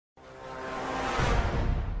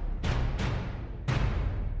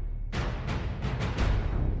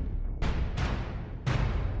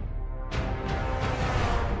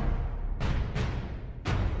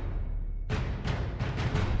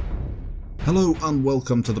Hello and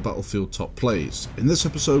welcome to the Battlefield Top Plays. In this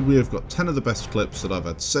episode we have got 10 of the best clips that I've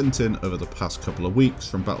had sent in over the past couple of weeks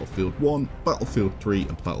from Battlefield 1, Battlefield 3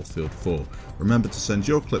 and Battlefield 4. Remember to send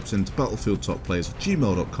your clips in to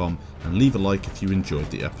BattlefieldTopPlays@gmail.com and leave a like if you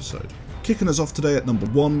enjoyed the episode. Kicking us off today at number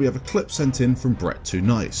 1, we have a clip sent in from Brett Too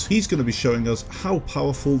Nice. He's going to be showing us how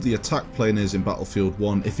powerful the attack plane is in Battlefield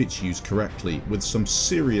 1 if it's used correctly, with some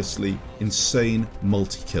seriously insane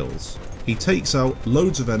multi-kills. He takes out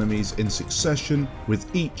loads of enemies in succession with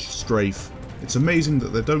each strafe. It's amazing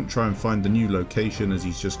that they don't try and find a new location, as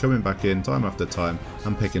he's just coming back in time after time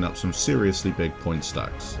and picking up some seriously big point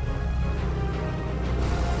stacks.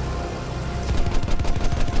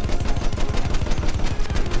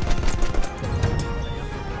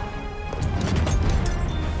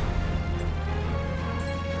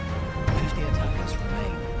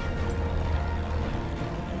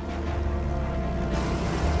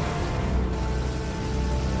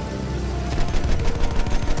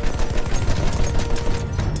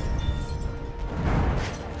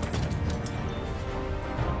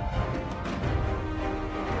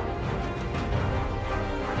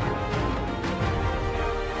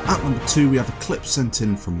 At number 2 we have a clip sent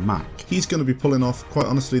in from Mac. He's going to be pulling off, quite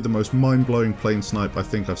honestly, the most mind-blowing plane snipe I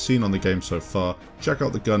think I've seen on the game so far. Check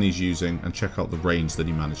out the gun he's using and check out the range that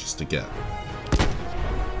he manages to get.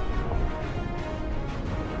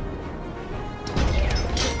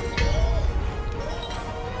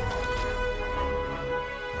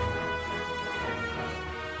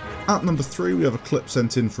 At number 3 we have a clip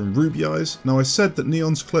sent in from Ruby Eyes. Now I said that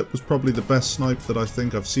Neon's clip was probably the best snipe that I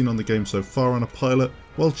think I've seen on the game so far on a pilot.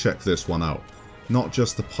 Well, check this one out. Not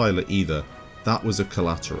just the pilot either, that was a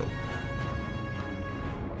collateral.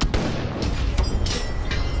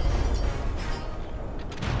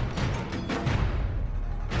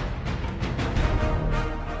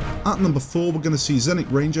 At number 4 we're going to see Zenit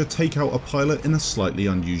Ranger take out a pilot in a slightly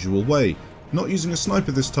unusual way. Not using a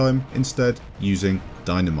sniper this time, instead using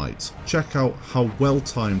dynamite. Check out how well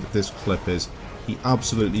timed this clip is. He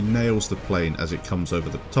absolutely nails the plane as it comes over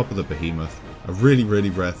the top of the behemoth. A really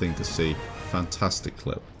rare thing to see. Fantastic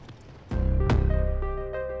clip.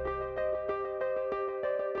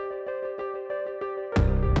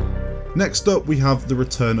 Next up we have the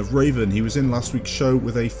return of Raven. He was in last week's show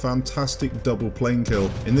with a fantastic double plane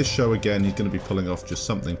kill. In this show again he's going to be pulling off just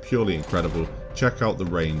something purely incredible. Check out the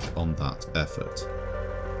range on that effort.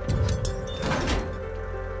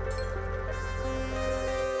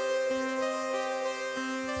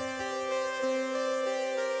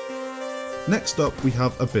 Next up we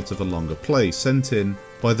have a bit of a longer play sent in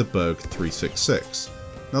by the Berg 366.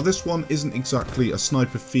 Now this one isn't exactly a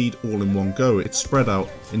sniper feed all in one go, it's spread out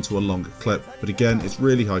into a longer clip, but again it's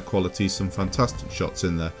really high quality, some fantastic shots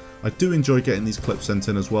in there. I do enjoy getting these clips sent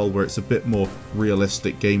in as well, where it's a bit more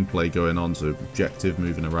realistic gameplay going on, so objective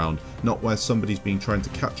moving around, not where somebody's been trying to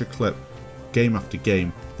catch a clip game after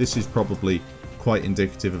game. This is probably quite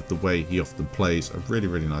indicative of the way he often plays. A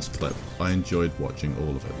really nice clip. I enjoyed watching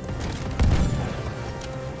all of it.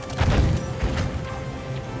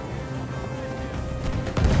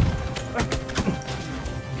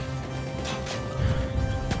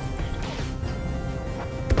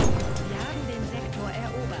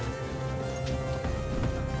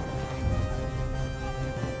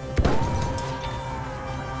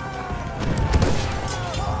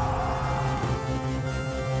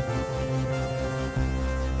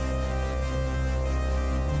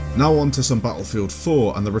 Now on to some Battlefield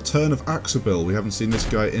 4 and the return of Axabil. We haven't seen this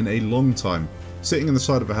guy in a long time. Sitting in the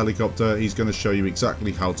side of a helicopter, he's going to show you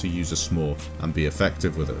exactly how to use a s'more and be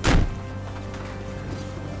effective with it.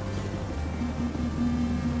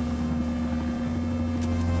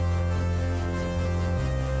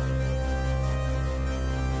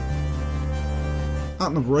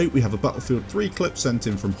 At number 8 we have a Battlefield 3 clip sent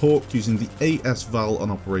in from Hawk using the AS Val on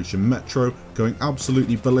Operation Metro, going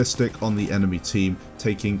absolutely ballistic on the enemy team,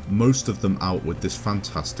 taking most of them out with this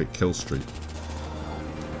fantastic kill streak.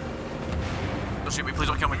 Don't shoot me, please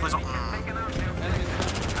don't kill me, please don't.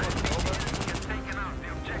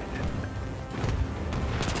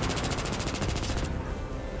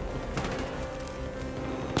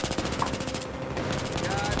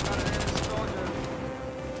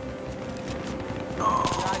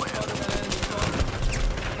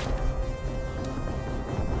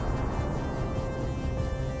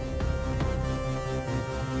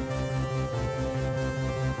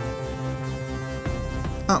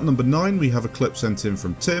 At number 9 we have a clip sent in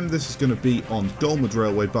from Tim. This is going to be on Dolmud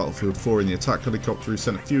Railway Battlefield 4 in the attack helicopter. He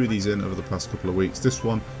sent a few of these in over the past couple of weeks. This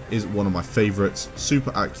one is one of my favourites,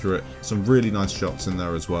 super accurate, some really nice shots in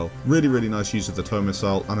there as well. Really nice use of the tow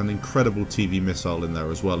missile and an incredible TV missile in there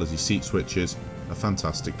as well as he seat switches. A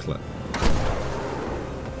fantastic clip.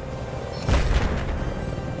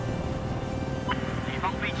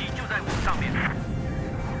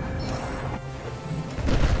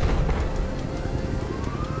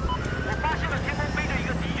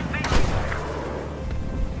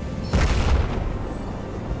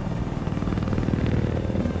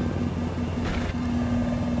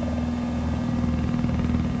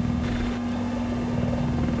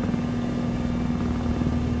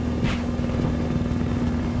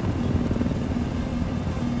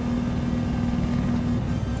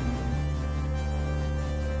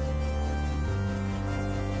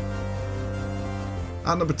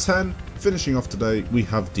 At number 10, finishing off today, we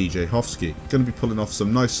have DJ Hofsky. Going to be pulling off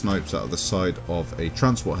some nice snipes out of the side of a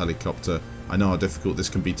transport helicopter. I know how difficult this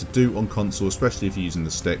can be to do on console, especially if you're using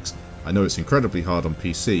the sticks. I know it's incredibly hard on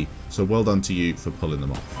PC, so well done to you for pulling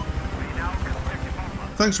them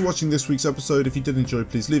off. Thanks for watching this week's episode. If you did enjoy,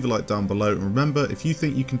 please leave a like down below, and remember, if you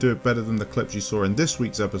think you can do it better than the clips you saw in this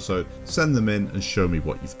week's episode, send them in and show me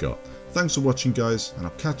what you've got. Thanks for watching guys, and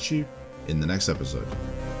I'll catch you in the next episode.